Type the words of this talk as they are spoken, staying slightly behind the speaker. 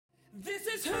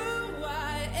is who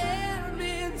I am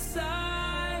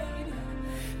inside.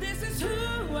 This is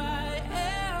who I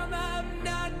am. I'm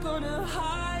not gonna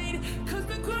hide. 'Cause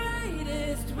the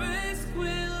greatest risk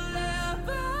we'll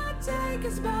ever take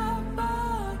is by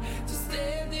far to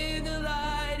stand in the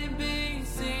light and be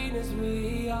seen as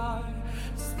we are.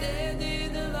 To stand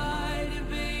in the light and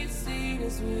be seen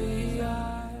as we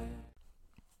are.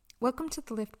 Welcome to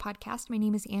the Lift Podcast. My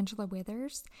name is Angela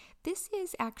Withers. This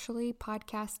is actually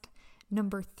podcast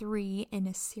number 3 in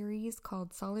a series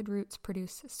called Solid Roots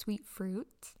Produce Sweet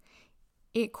Fruits.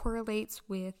 It correlates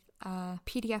with a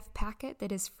PDF packet that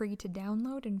is free to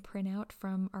download and print out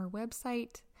from our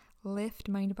website,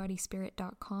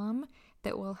 liftmindbodyspirit.com,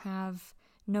 that will have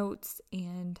notes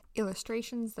and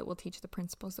illustrations that will teach the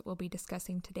principles that we'll be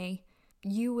discussing today.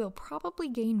 You will probably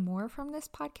gain more from this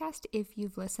podcast if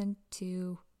you've listened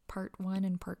to part 1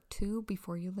 and part 2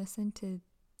 before you listen to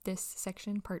this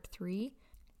section, part 3.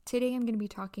 Today I'm going to be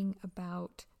talking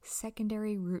about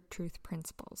secondary root truth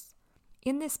principles.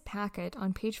 In this packet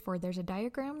on page 4, there's a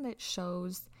diagram that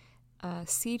shows a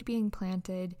seed being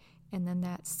planted and then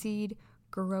that seed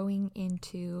growing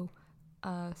into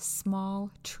a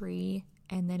small tree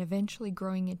and then eventually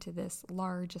growing into this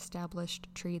large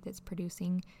established tree that's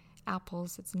producing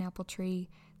apples. It's an apple tree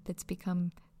that's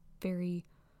become very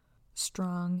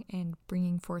strong and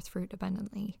bringing forth fruit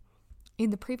abundantly. In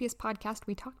the previous podcast,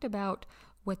 we talked about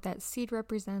what that seed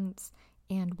represents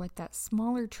and what that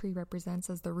smaller tree represents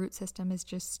as the root system is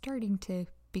just starting to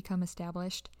become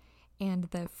established, and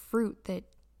the fruit that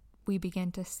we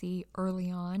begin to see early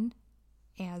on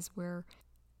as we're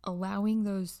allowing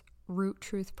those root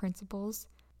truth principles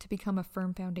to become a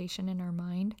firm foundation in our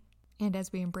mind, and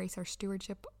as we embrace our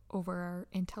stewardship over our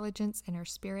intelligence and our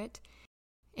spirit.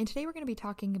 And today we're going to be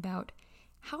talking about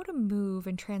how to move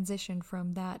and transition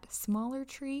from that smaller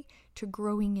tree to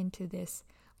growing into this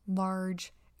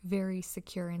large, very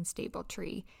secure and stable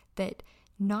tree that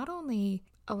not only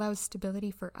allows stability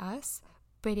for us,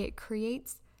 but it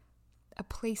creates a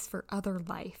place for other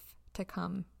life to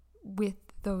come with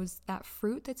that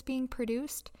fruit that's being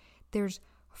produced. There's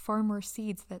far more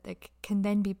seeds that can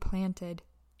then be planted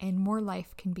and more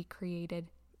life can be created.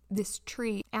 This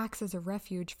tree acts as a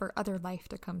refuge for other life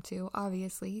to come to,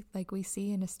 obviously, like we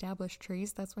see in established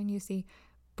trees. That's when you see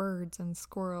birds and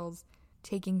squirrels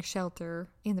taking shelter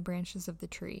in the branches of the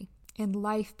tree, and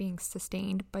life being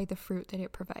sustained by the fruit that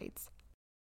it provides.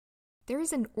 There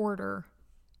is an order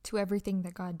to everything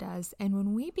that God does, and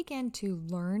when we begin to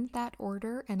learn that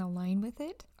order and align with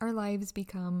it, our lives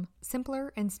become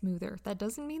simpler and smoother. That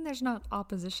doesn't mean there's not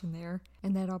opposition there,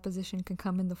 and that opposition can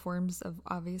come in the forms of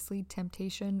obviously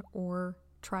temptation or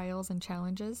trials and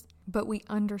challenges, but we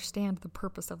understand the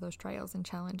purpose of those trials and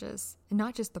challenges, and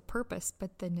not just the purpose,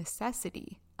 but the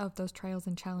necessity of those trials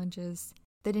and challenges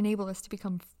that enable us to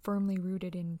become firmly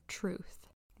rooted in truth,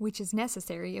 which is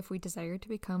necessary if we desire to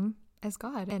become as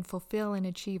God and fulfill and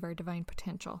achieve our divine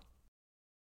potential.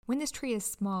 When this tree is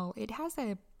small, it has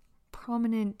a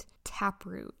prominent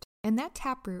taproot, and that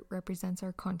taproot represents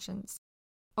our conscience.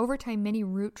 Over time, many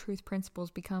root truth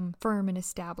principles become firm and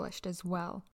established as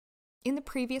well. In the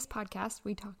previous podcast,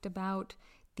 we talked about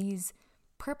these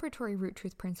preparatory root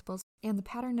truth principles and the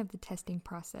pattern of the testing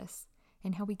process,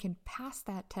 and how we can pass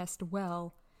that test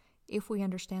well if we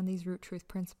understand these root truth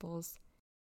principles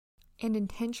and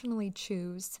intentionally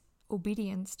choose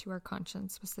obedience to our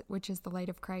conscience, which is the light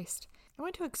of Christ. I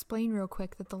want to explain real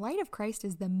quick that the light of Christ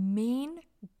is the main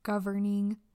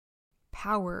governing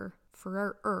power for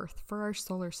our earth, for our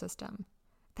solar system.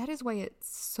 That is why it's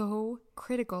so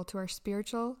critical to our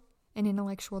spiritual and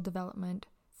intellectual development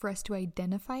for us to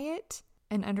identify it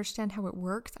and understand how it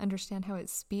works, understand how it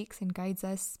speaks and guides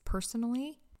us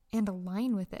personally, and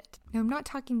align with it. Now, I'm not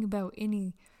talking about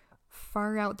any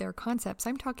far out there concepts.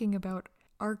 I'm talking about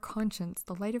our conscience.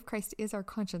 The light of Christ is our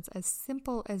conscience, as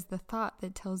simple as the thought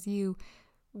that tells you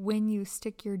when you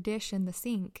stick your dish in the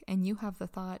sink and you have the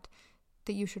thought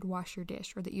that you should wash your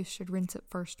dish or that you should rinse it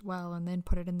first well and then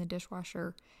put it in the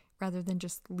dishwasher rather than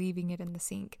just leaving it in the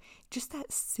sink. Just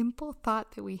that simple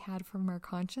thought that we had from our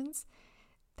conscience,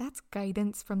 that's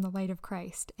guidance from the light of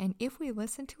Christ. And if we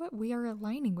listen to it, we are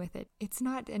aligning with it. It's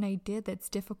not an idea that's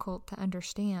difficult to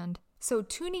understand. So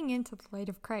tuning into the light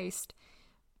of Christ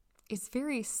is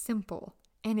very simple,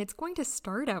 and it's going to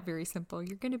start out very simple.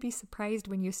 You're going to be surprised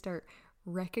when you start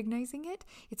recognizing it.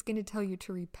 It's going to tell you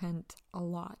to repent a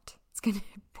lot. It's going to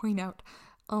point out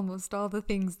almost all the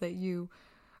things that you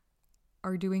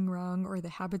are doing wrong or the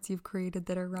habits you've created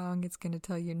that are wrong. It's going to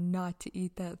tell you not to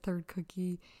eat that third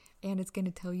cookie, and it's going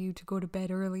to tell you to go to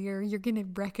bed earlier. You're going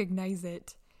to recognize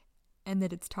it and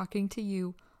that it's talking to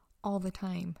you all the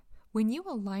time. When you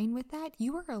align with that,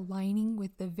 you are aligning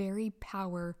with the very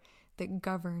power that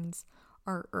governs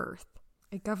our earth.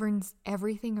 It governs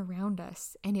everything around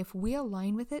us. And if we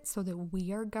align with it so that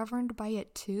we are governed by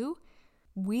it too,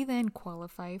 we then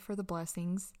qualify for the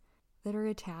blessings that are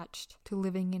attached to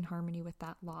living in harmony with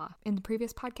that law. In the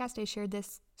previous podcast, I shared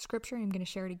this scripture. I'm going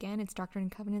to share it again. It's Doctrine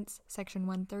and Covenants, section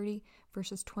 130,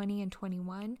 verses 20 and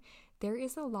 21. There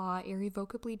is a law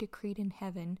irrevocably decreed in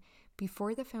heaven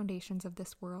before the foundations of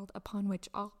this world, upon which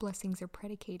all blessings are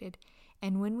predicated.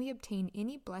 And when we obtain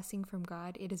any blessing from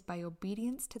God, it is by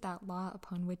obedience to that law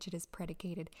upon which it is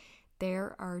predicated.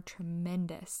 There are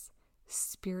tremendous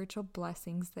spiritual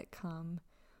blessings that come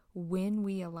when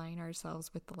we align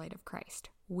ourselves with the light of Christ,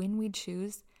 when we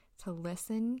choose to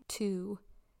listen to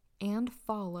and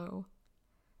follow.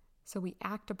 So we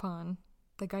act upon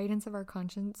the guidance of our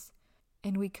conscience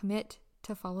and we commit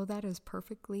to follow that as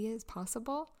perfectly as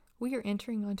possible. We are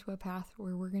entering onto a path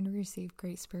where we're going to receive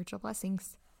great spiritual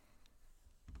blessings.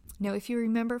 Now, if you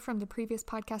remember from the previous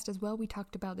podcast as well, we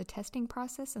talked about the testing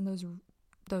process and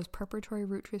those preparatory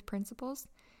root truth principles.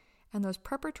 And those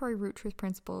preparatory root truth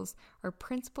principles are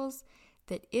principles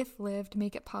that, if lived,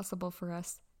 make it possible for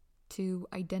us to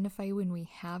identify when we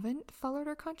haven't followed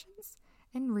our conscience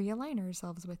and realign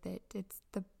ourselves with it. It's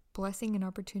the blessing and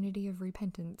opportunity of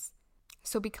repentance.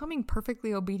 So becoming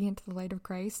perfectly obedient to the light of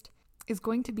Christ is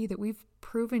going to be that we've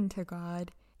proven to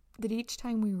God that each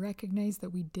time we recognize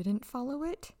that we didn't follow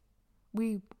it,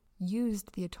 we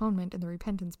used the atonement and the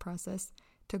repentance process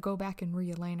to go back and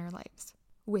realign our lives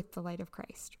with the light of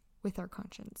Christ, with our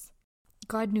conscience.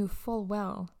 God knew full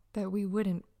well that we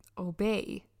wouldn't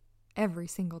obey every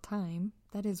single time.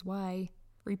 That is why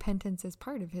repentance is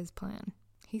part of his plan.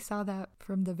 He saw that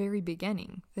from the very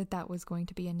beginning, that was going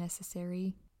to be a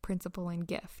necessary principle and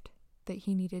gift that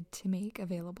he needed to make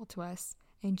available to us,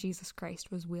 and Jesus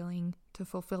Christ was willing to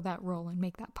fulfill that role and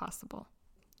make that possible.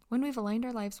 When we've aligned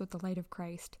our lives with the light of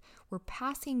Christ, we're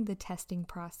passing the testing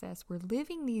process, we're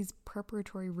living these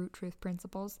preparatory root truth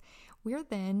principles, we're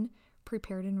then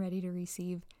prepared and ready to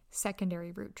receive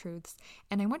secondary root truths.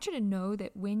 And I want you to know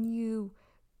that when you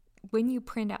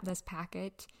print out this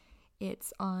packet,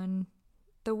 it's on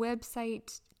the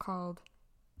website called,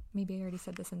 maybe I already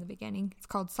said this in the beginning, it's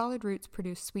called Solid Roots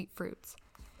Produce Sweet Fruits.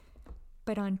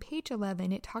 But on page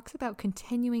 11, it talks about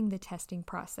continuing the testing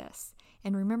process.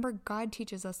 And remember, God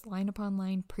teaches us line upon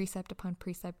line, precept upon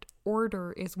precept.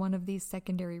 Order is one of these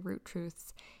secondary root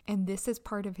truths. And this is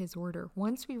part of his order.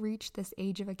 Once we reach this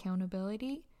age of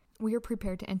accountability, we are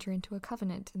prepared to enter into a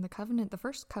covenant. And the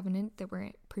first covenant that we're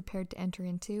prepared to enter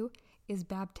into is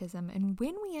baptism. And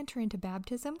when we enter into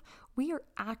baptism, we are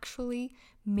actually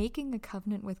making a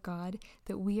covenant with God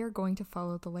that we are going to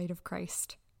follow the light of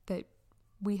Christ, that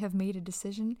we have made a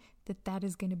decision that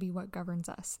is going to be what governs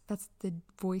us. That's the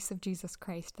voice of Jesus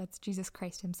Christ. That's Jesus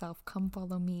Christ himself. Come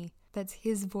follow me. That's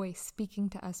his voice speaking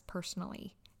to us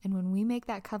personally. And when we make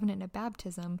that covenant at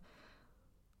baptism,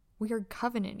 we are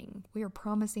covenanting. We are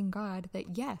promising God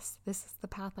that, yes, this is the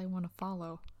path I want to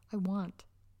follow. I want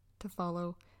to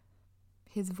follow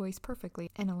his voice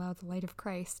perfectly and allow the light of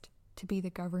Christ to be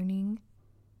the governing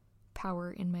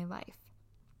power in my life.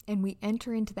 And we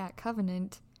enter into that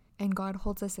covenant, and God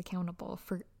holds us accountable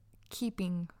for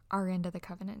keeping our end of the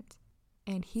covenant.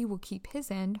 And he will keep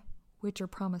his end, which are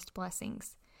promised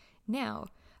blessings. Now,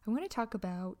 I want to talk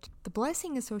about the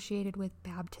blessing associated with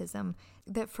baptism,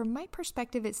 that from my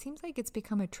perspective, it seems like it's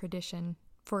become a tradition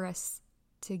for us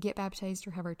to get baptized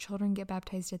or have our children get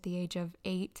baptized at the age of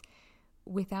 8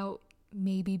 without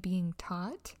maybe being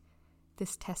taught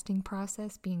this testing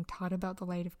process, being taught about the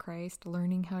light of Christ,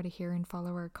 learning how to hear and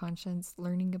follow our conscience,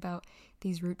 learning about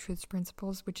these root truths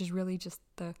principles, which is really just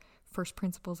the first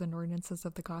principles and ordinances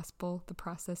of the gospel, the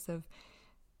process of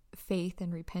faith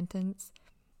and repentance.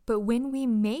 But when we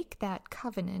make that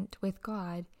covenant with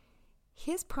God,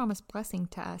 his promised blessing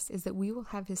to us is that we will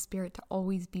have his Spirit to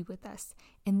always be with us.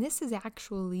 And this is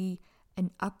actually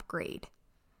an upgrade.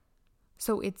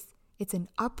 So it's an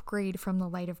upgrade from the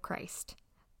light of Christ,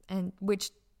 and which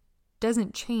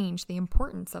doesn't change the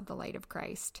importance of the light of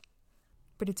Christ,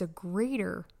 but it's a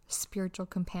greater spiritual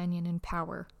companion and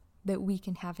power that we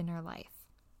can have in our life.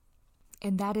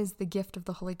 And that is the gift of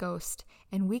the Holy Ghost,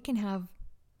 and we can have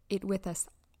it with us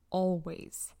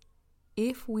always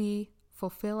if we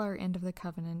fulfill our end of the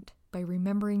covenant by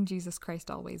remembering Jesus Christ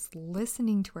always,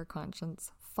 listening to our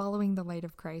conscience, following the light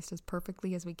of Christ as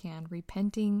perfectly as we can,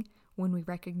 repenting when we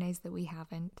recognize that we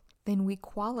haven't. Then we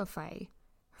qualify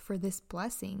for this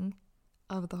blessing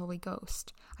of the Holy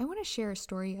Ghost. I want to share a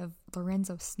story of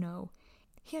Lorenzo Snow.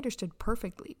 He understood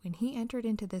perfectly when he entered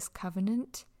into this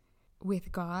covenant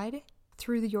with God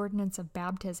through the ordinance of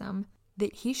baptism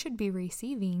that he should be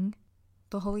receiving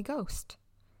the Holy Ghost.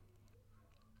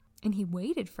 And he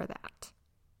waited for that.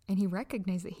 And he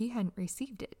recognized that he hadn't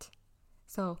received it.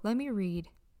 So let me read.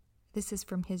 This is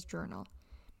from his journal.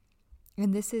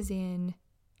 And this is in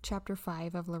chapter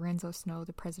 5 of Lorenzo Snow,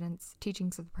 the President's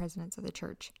Teachings of the Presidents of the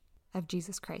Church of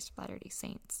Jesus Christ of Latter-day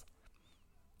Saints.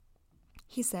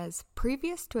 He says,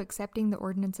 previous to accepting the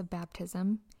ordinance of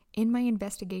baptism, in my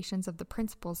investigations of the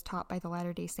principles taught by the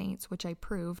Latter-day Saints, which I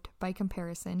proved, by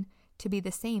comparison, to be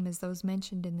the same as those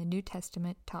mentioned in the New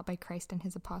Testament taught by Christ and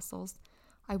his apostles,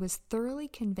 I was thoroughly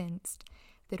convinced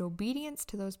that obedience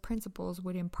to those principles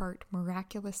would impart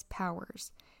miraculous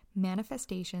powers,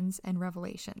 manifestations, and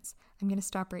revelations. I'm going to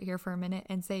stop right here for a minute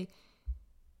and say,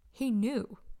 he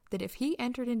knew that if he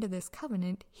entered into this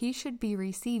covenant, he should be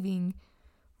receiving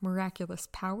miraculous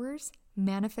powers,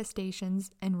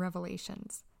 manifestations, and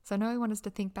revelations. So now I want us to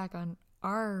think back on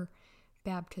our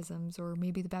baptisms, or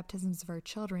maybe the baptisms of our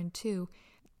children too.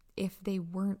 If they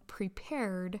weren't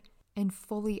prepared and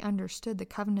fully understood the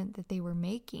covenant that they were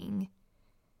making,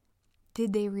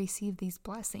 did they receive these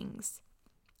blessings?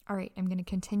 All right, I'm going to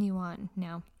continue on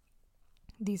now.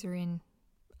 These are in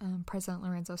President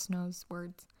Lorenzo Snow's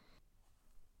words.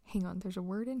 Hang on, there's a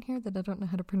word in here that I don't know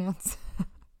how to pronounce.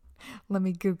 Let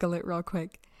me Google it real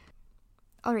quick.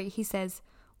 All right, he says,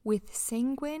 with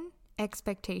sanguine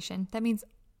expectation, that means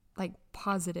like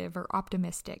positive or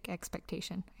optimistic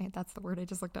expectation. Right, that's the word I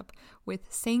just looked up.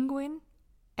 With sanguine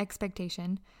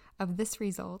expectation of this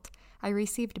result, I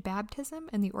received baptism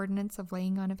and the ordinance of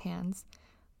laying on of hands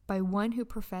by one who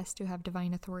professed to have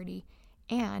divine authority,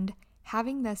 and,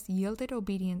 having thus yielded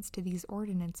obedience to these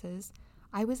ordinances,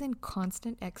 I was in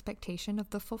constant expectation of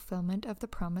the fulfillment of the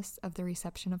promise of the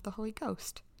reception of the Holy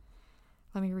Ghost.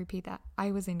 Let me repeat that.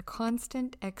 I was in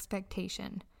constant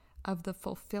expectation of the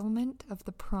fulfillment of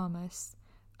the promise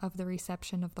of the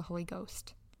reception of the Holy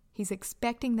Ghost. He's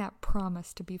expecting that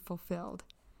promise to be fulfilled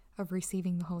of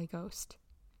receiving the Holy Ghost.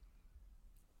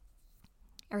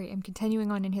 All right, I'm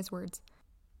continuing on in his words.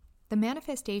 The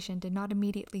manifestation did not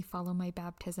immediately follow my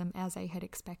baptism as I had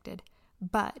expected,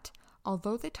 but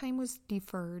although the time was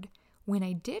deferred, when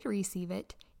I did receive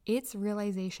it, its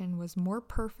realization was more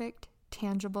perfect,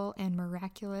 tangible, and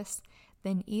miraculous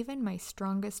than even my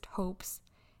strongest hopes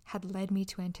had led me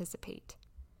to anticipate.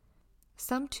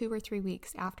 Some 2 or 3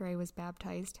 weeks after I was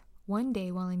baptized, one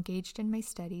day while engaged in my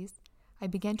studies, I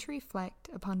began to reflect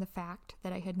upon the fact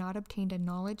that I had not obtained a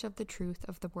knowledge of the truth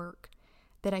of the work,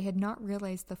 that I had not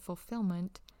realized the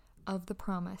fulfillment of the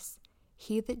promise,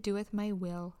 he that doeth my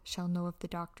will shall know of the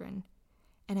doctrine,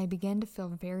 and I began to feel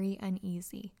very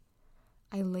uneasy.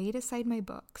 I laid aside my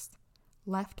books,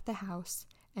 left the house,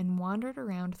 and wandered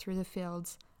around through the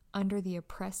fields under the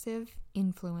oppressive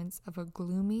influence of a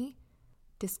gloomy,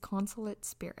 disconsolate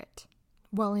spirit,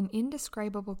 while an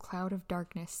indescribable cloud of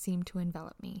darkness seemed to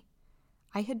envelop me.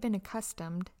 I had been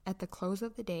accustomed, at the close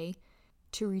of the day,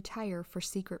 to retire for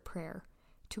secret prayer,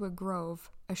 to a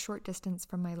grove a short distance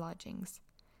from my lodgings.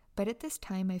 But at this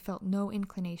time I felt no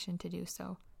inclination to do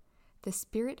so. The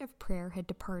spirit of prayer had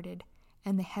departed,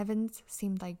 and the heavens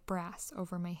seemed like brass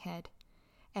over my head.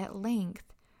 At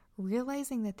length,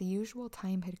 realizing that the usual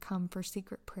time had come for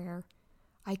secret prayer,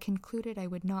 I concluded I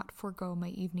would not forego my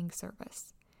evening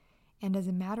service, and as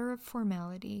a matter of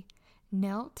formality,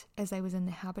 knelt as I was in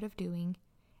the habit of doing,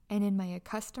 and in my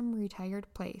accustomed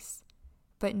retired place,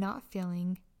 but not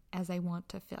feeling as I want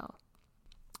to feel.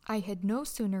 I had no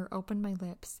sooner opened my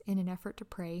lips in an effort to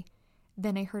pray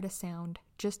than I heard a sound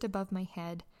just above my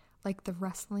head like the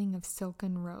rustling of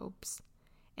silken robes,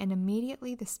 and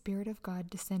immediately the Spirit of God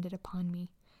descended upon me,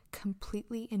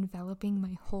 completely enveloping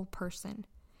my whole person,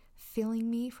 filling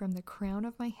me from the crown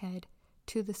of my head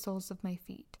to the soles of my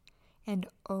feet, and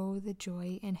oh, the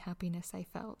joy and happiness I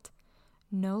felt.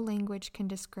 No language can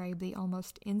describe the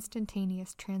almost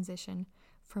instantaneous transition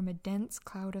from a dense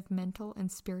cloud of mental and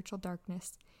spiritual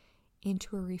darkness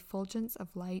into a refulgence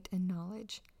of light and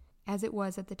knowledge, as it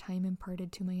was at the time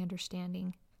imparted to my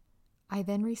understanding. I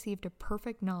then received a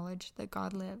perfect knowledge that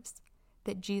God lives,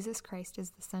 that Jesus Christ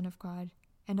is the Son of God,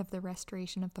 and of the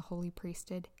restoration of the holy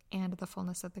priesthood and the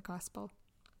fullness of the gospel.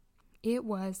 It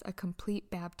was a complete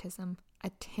baptism,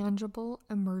 a tangible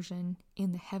immersion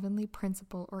in the heavenly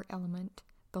principle or element,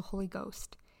 the Holy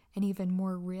Ghost, and even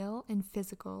more real and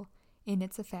physical in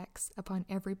its effects upon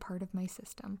every part of my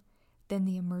system than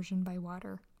the immersion by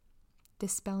water,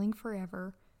 dispelling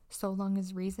forever, so long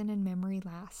as reason and memory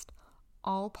last,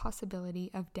 all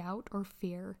possibility of doubt or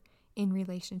fear in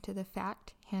relation to the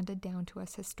fact handed down to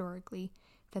us historically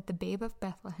that the babe of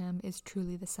Bethlehem is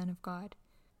truly the Son of God.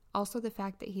 Also the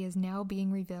fact that he is now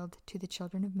being revealed to the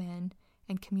children of men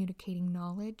and communicating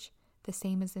knowledge, the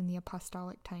same as in the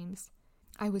apostolic times.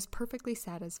 I was perfectly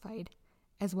satisfied,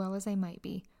 as well as I might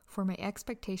be, for my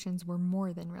expectations were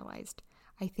more than realized.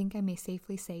 I think I may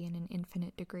safely say in an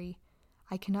infinite degree.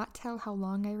 I cannot tell how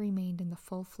long I remained in the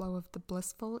full flow of the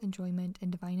blissful enjoyment and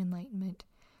divine enlightenment,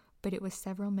 but it was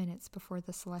several minutes before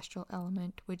the celestial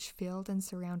element which filled and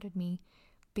surrounded me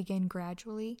began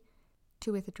gradually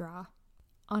to withdraw.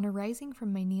 On arising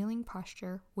from my kneeling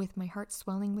posture, with my heart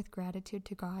swelling with gratitude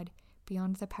to God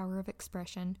beyond the power of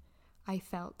expression, I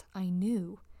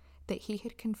knew that He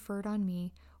had conferred on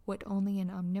me what only an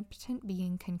omnipotent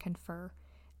being can confer,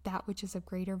 that which is of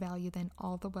greater value than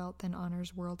all the wealth and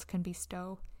honors worlds can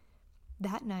bestow.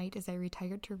 That night, as I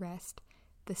retired to rest,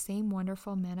 the same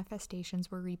wonderful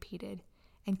manifestations were repeated,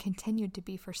 and continued to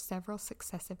be for several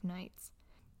successive nights.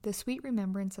 The sweet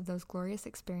remembrance of those glorious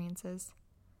experiences,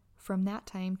 from that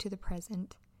time to the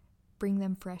present, bring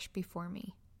them fresh before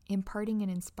me, imparting an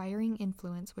inspiring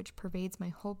influence which pervades my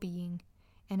whole being,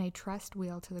 and I trust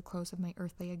will to the close of my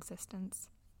earthly existence.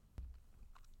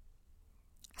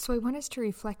 So I want us to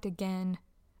reflect again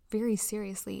very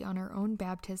seriously on our own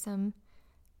baptism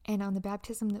and on the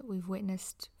baptism that we've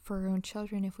witnessed for our own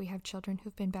children, if we have children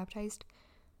who've been baptized,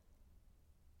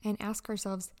 and ask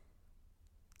ourselves,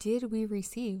 did we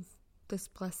receive this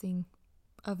blessing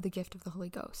of the gift of the Holy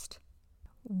Ghost?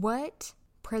 What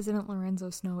President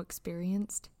Lorenzo Snow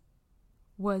experienced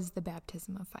was the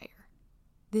baptism of fire.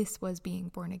 This was being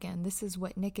born again. This is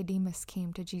what Nicodemus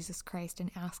came to Jesus Christ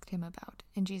and asked him about,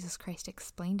 and Jesus Christ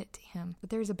explained it to him. But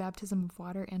there's a baptism of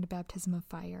water and a baptism of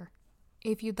fire.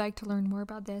 If you'd like to learn more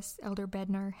about this, Elder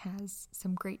Bednar has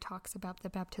some great talks about the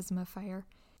baptism of fire.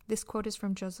 This quote is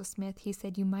from Joseph Smith. He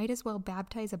said, "You might as well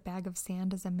baptize a bag of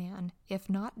sand as a man, if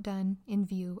not done in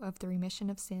view of the remission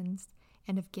of sins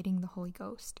and of getting the Holy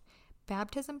Ghost.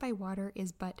 Baptism by water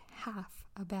is but half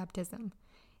a baptism,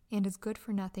 and is good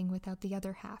for nothing without the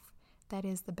other half, that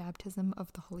is, the baptism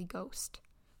of the Holy Ghost."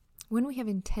 When we have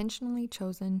intentionally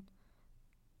chosen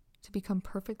to become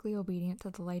perfectly obedient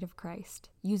to the light of Christ,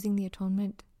 using the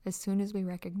atonement as soon as we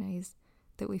recognize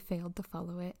that we failed to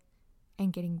follow it,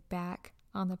 and getting back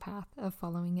on the path of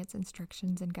following its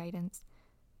instructions and guidance,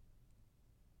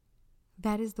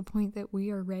 that is the point that we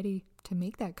are ready to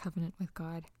make that covenant with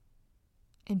God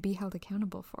and be held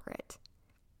accountable for it.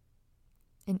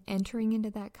 And entering into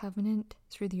that covenant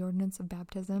through the ordinance of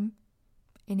baptism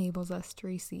enables us to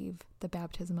receive the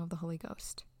baptism of the Holy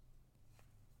Ghost.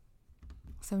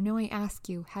 So now I ask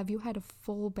you, have you had a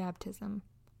full baptism,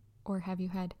 or have you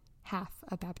had half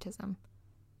a baptism,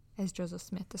 as Joseph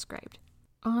Smith described?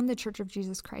 On the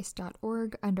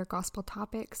churchofjesuschrist.org, under Gospel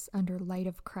Topics, under Light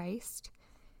of Christ,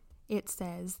 it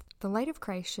says, "The light of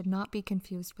Christ should not be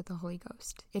confused with the Holy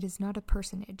Ghost. It is not a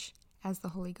personage, as the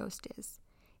Holy Ghost is.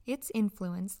 Its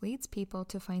influence leads people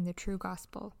to find the true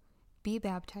gospel, be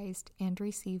baptized, and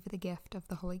receive the gift of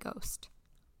the Holy Ghost."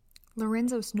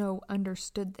 Lorenzo Snow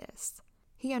understood this.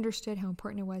 He understood how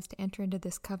important it was to enter into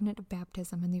this covenant of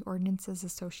baptism and the ordinances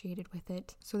associated with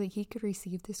it, so that he could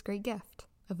receive this great gift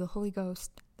of the Holy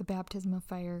Ghost, the baptism of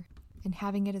fire, and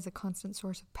having it as a constant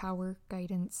source of power,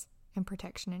 guidance, and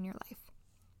protection in your life.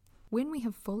 When we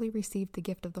have fully received the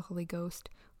gift of the Holy Ghost,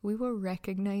 we will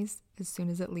recognize as soon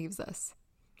as it leaves us.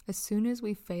 As soon as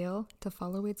we fail to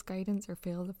follow its guidance or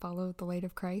fail to follow the light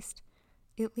of Christ,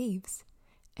 it leaves,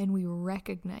 and we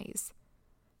recognize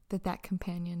that that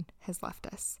companion has left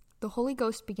us. The Holy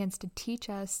Ghost begins to teach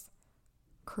us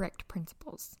correct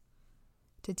principles,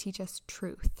 to teach us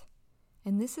truth.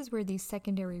 And this is where these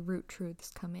secondary root truths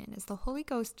come in. As the Holy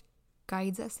Ghost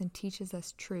guides us and teaches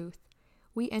us truth,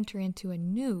 we enter into a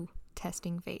new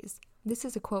testing phase. This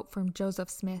is a quote from Joseph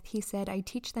Smith. He said, "I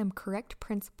teach them correct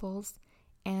principles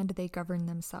and they govern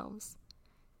themselves."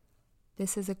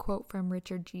 This is a quote from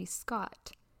Richard G.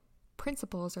 Scott.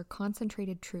 "Principles are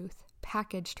concentrated truth,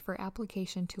 packaged for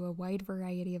application to a wide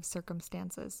variety of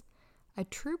circumstances. A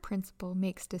true principle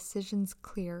makes decisions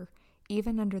clear,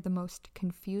 even under the most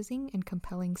confusing and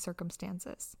compelling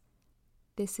circumstances."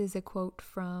 This is a quote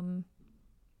from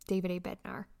David A.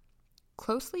 Bednar.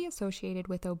 "Closely associated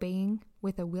with obeying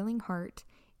with a willing heart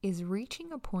is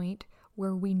reaching a point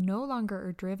where we no longer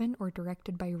are driven or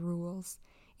directed by rules.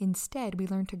 Instead, we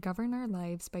learn to govern our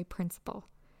lives by principle.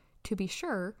 To be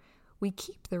sure, we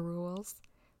keep the rules,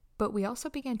 but we also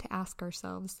begin to ask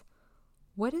ourselves,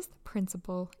 what is the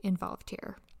principle involved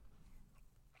here?"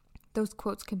 Those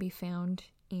quotes can be found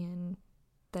in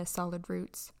the Solid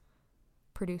Roots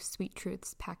Produce Sweet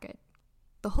Truths packet.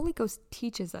 The Holy Ghost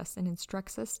teaches us and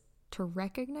instructs us to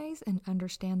recognize and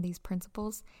understand these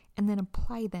principles and then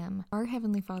apply them. Our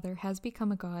Heavenly Father has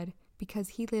become a God because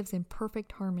He lives in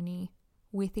perfect harmony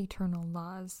with eternal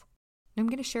laws. And I'm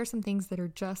going to share some things that are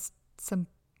just some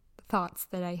thoughts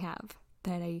that I have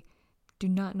that I do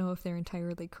not know if they're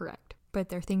entirely correct, but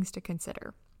they're things to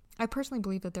consider. I personally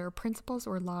believe that there are principles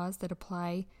or laws that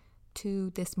apply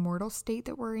to this mortal state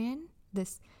that we're in,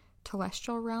 this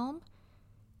telestial realm,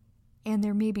 and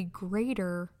there may be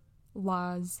greater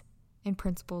laws and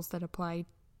principles that apply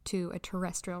to a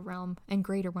terrestrial realm and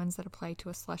greater ones that apply to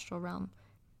a celestial realm.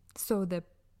 So the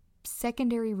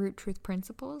secondary root truth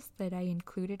principles that I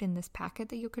included in this packet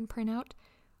that you can print out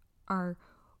are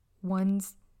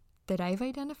ones that I've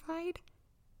identified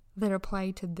that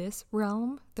apply to this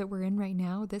realm that we're in right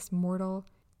now, this mortal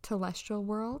telestial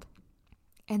world,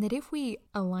 and that if we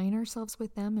align ourselves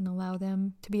with them and allow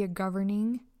them to be a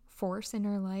governing force in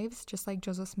our lives, just like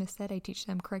Joseph Smith said, I teach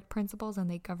them correct principles and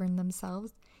they govern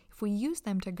themselves. If we use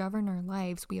them to govern our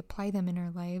lives, we apply them in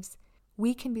our lives,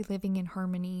 we can be living in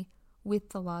harmony with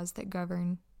the laws that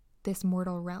govern this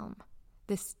mortal realm,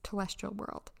 this telestial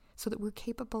world, so that we're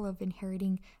capable of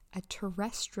inheriting a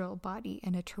terrestrial body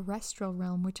and a terrestrial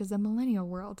realm, which is a millennial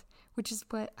world, which is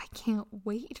what I can't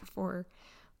wait for.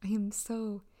 I am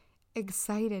so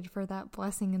excited for that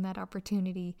blessing and that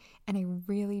opportunity, and I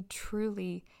really,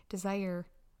 truly desire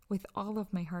with all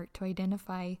of my heart to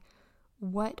identify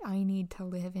what I need to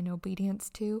live in obedience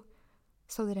to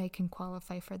so that I can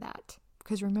qualify for that.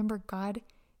 Because remember, God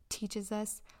teaches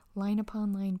us line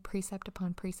upon line, precept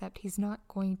upon precept. He's not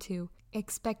going to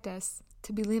expect us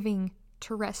to be living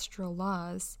terrestrial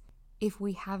laws if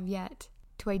we have yet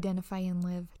to identify and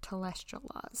live telestial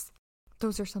laws.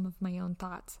 Those are some of my own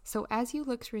thoughts. So as you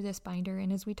look through this binder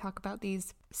and as we talk about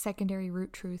these secondary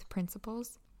root truth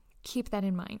principles, keep that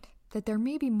in mind, that there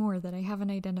may be more that I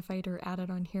haven't identified or added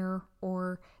on here,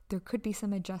 or there could be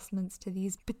some adjustments to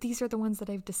these, but these are the ones that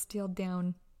I've distilled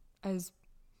down as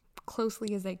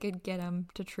closely as I could get them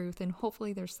to truth, and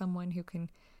hopefully there's someone who can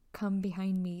come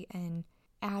behind me and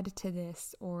add to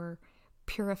this or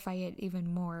purify it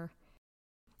even more.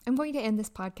 I'm going to end this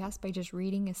podcast by just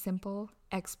reading a simple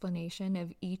explanation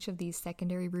of each of these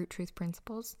secondary root truth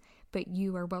principles, but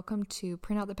you are welcome to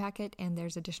print out the packet and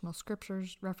there's additional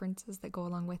scriptures, references that go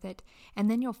along with it. And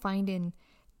then you'll find in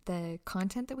the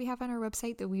content that we have on our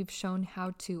website that we've shown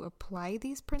how to apply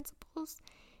these principles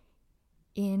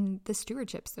in the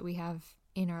stewardships that we have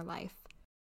in our life.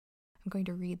 I'm going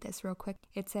to read this real quick.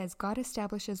 It says, God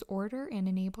establishes order and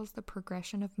enables the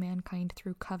progression of mankind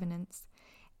through covenants.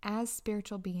 As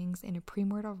spiritual beings in a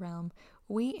premortal realm,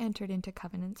 we entered into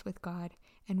covenants with God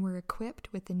and were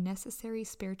equipped with the necessary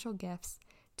spiritual gifts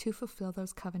to fulfill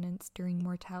those covenants during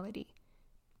mortality.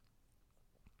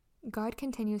 God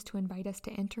continues to invite us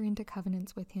to enter into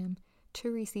covenants with Him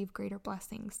to receive greater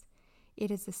blessings. It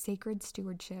is a sacred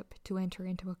stewardship to enter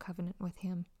into a covenant with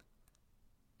Him.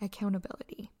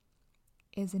 Accountability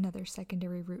is another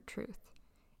secondary root truth.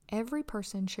 Every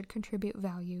person should contribute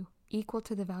value equal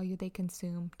to the value they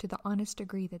consume to the honest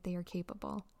degree that they are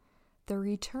capable. The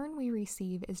return we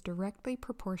receive is directly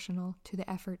proportional to the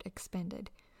effort expended.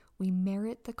 We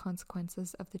merit the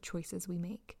consequences of the choices we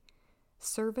make.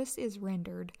 Service is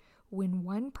rendered when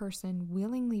one person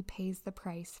willingly pays the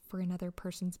price for another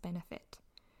person's benefit.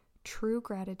 True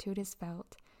gratitude is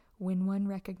felt when one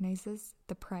recognizes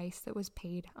the price that was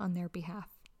paid on their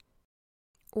behalf.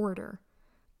 Order.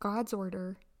 God's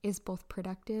order is both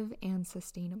productive and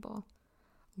sustainable.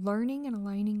 Learning and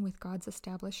aligning with God's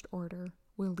established order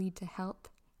will lead to health,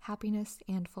 happiness,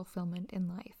 and fulfillment in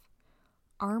life.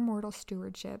 Our mortal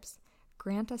stewardships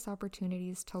grant us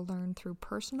opportunities to learn through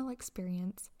personal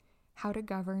experience how to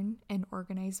govern and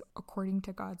organize according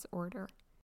to God's order.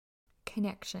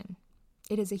 Connection.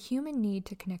 It is a human need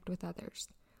to connect with others.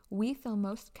 We feel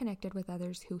most connected with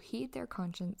others who heed their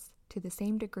conscience to the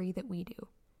same degree that we do.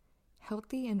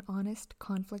 Healthy and honest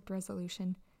conflict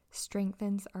resolution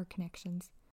strengthens our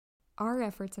connections. Our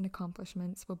efforts and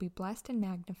accomplishments will be blessed and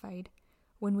magnified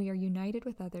when we are united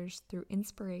with others through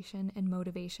inspiration and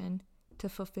motivation to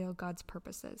fulfill God's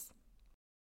purposes.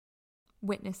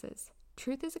 Witnesses.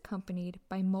 Truth is accompanied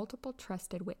by multiple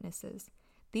trusted witnesses.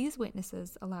 These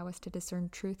witnesses allow us to discern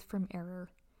truth from error.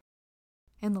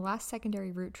 And the last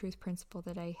secondary root truth principle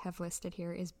that I have listed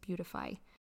here is beautify.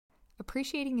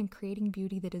 Appreciating and creating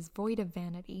beauty that is void of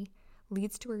vanity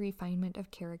leads to a refinement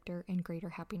of character and greater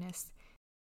happiness.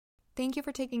 Thank you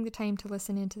for taking the time to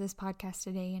listen into this podcast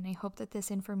today, and I hope that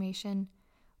this information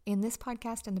in this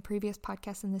podcast and the previous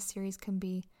podcasts in this series can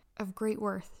be of great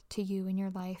worth to you in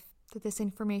your life, that this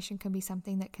information can be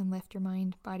something that can lift your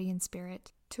mind, body, and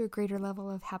spirit to a greater level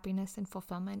of happiness and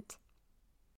fulfillment.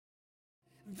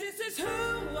 This is who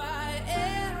I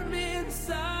am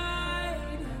inside.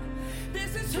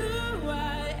 This is who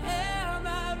I am.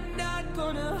 I'm not going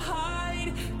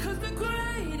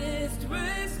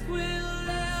risk will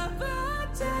ever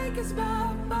take us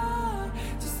by far.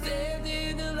 To stand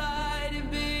in the light and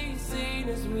be seen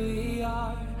as we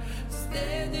are. To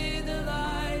stand in